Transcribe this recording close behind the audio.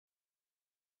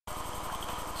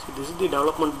This is the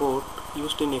development board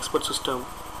used in expert system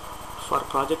for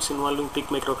projects involving PIC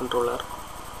microcontroller.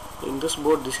 In this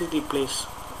board, this is the place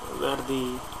where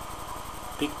the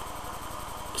PIC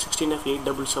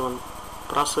 16F877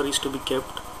 processor is to be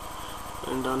kept,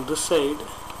 and on this side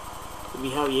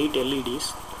we have 8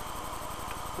 LEDs.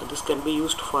 This can be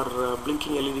used for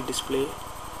blinking LED display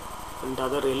and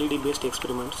other LED based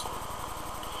experiments.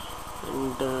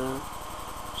 And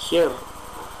here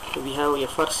we have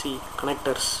FRC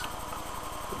connectors.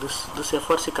 This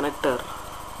FRC connector,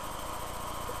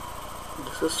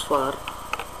 this is for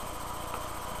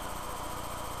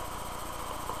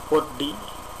port D,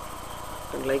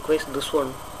 and likewise this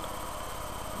one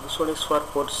is for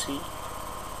port C.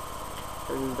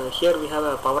 And here we have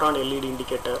a power on LED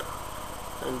indicator,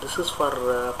 and this is for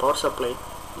power supply.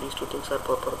 These two things are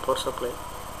for power supply.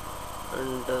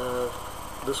 And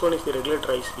this one is the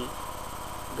regulator IC.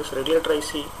 This regulator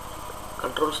IC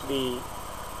controls the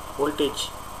voltage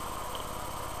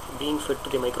being fed to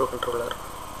the microcontroller.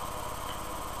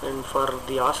 And for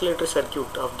the oscillatory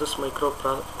circuit of this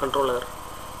microcontroller,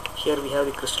 here we have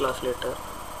the crystal oscillator,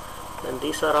 and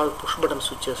these are all push button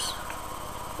switches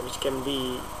which can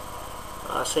be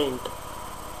assigned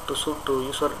to suit to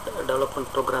user development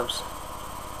programs.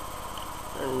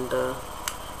 And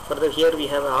further, here we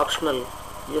have an optional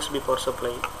USB power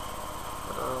supply.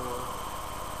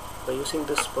 By using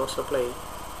this power supply,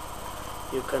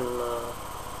 you can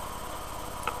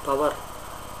power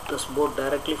this board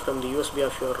directly from the USB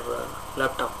of your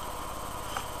laptop.